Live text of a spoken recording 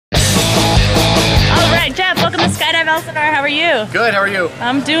Elsinore. How are you? Good, how are you?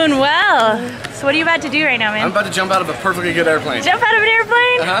 I'm doing well. So what are you about to do right now, man? I'm about to jump out of a perfectly good airplane. Jump out of an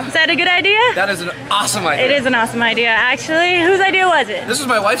airplane? Uh-huh. Is that a good idea? That is an awesome idea. It is an awesome idea, actually. Whose idea was it? This was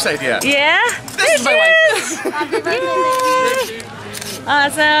my wife's idea. Yeah? This is my wife's. Happy birthday.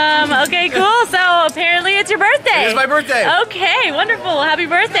 Awesome. Okay, cool. So apparently it's your birthday. It is my birthday. Okay, wonderful. Happy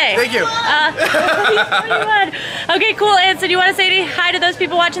birthday. Thank you. Okay, cool. And so do you want to say hi to those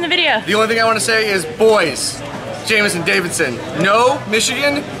people watching the video? The only thing I want to say is, boys, Jameson, Davidson, no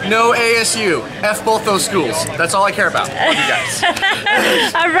Michigan, no ASU. F both those schools. That's all I care about. Love you guys.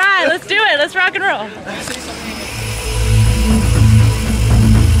 All right, let's do it. Let's rock and roll.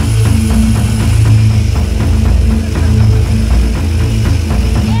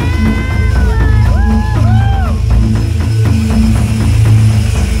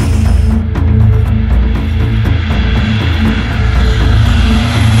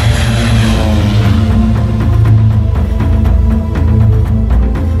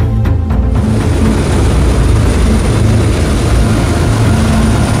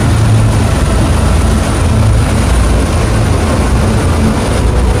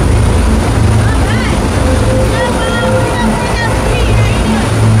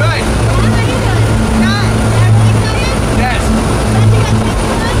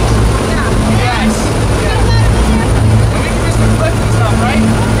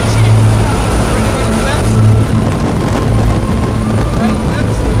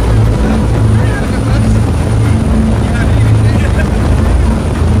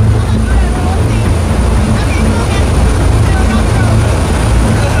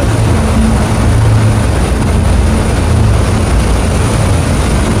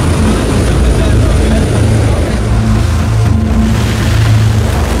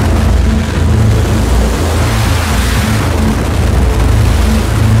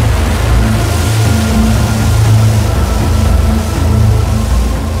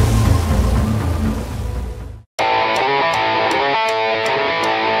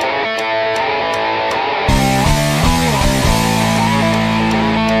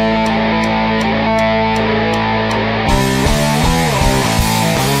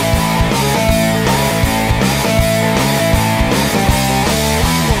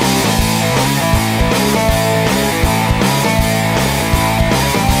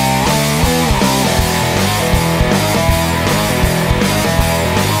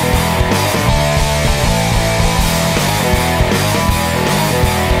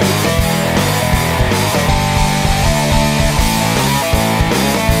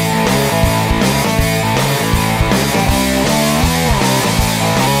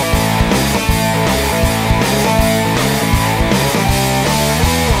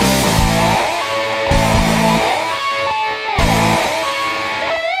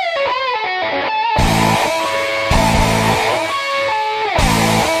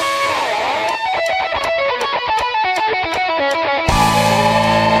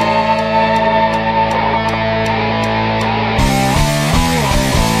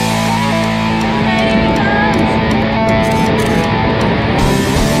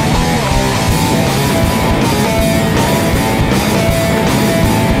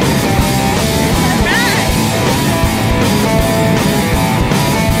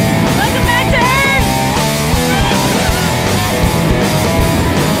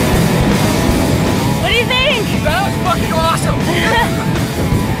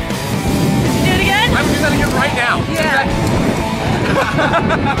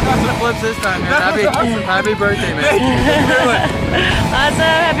 Flips this time, man. Happy birthday, man. Awesome.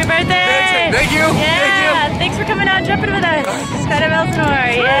 Happy birthday. Thank you. Yeah. Thanks for coming out and jumping with us. Skydive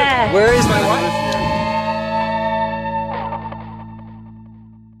Elsinore. Yeah. Where is my wife?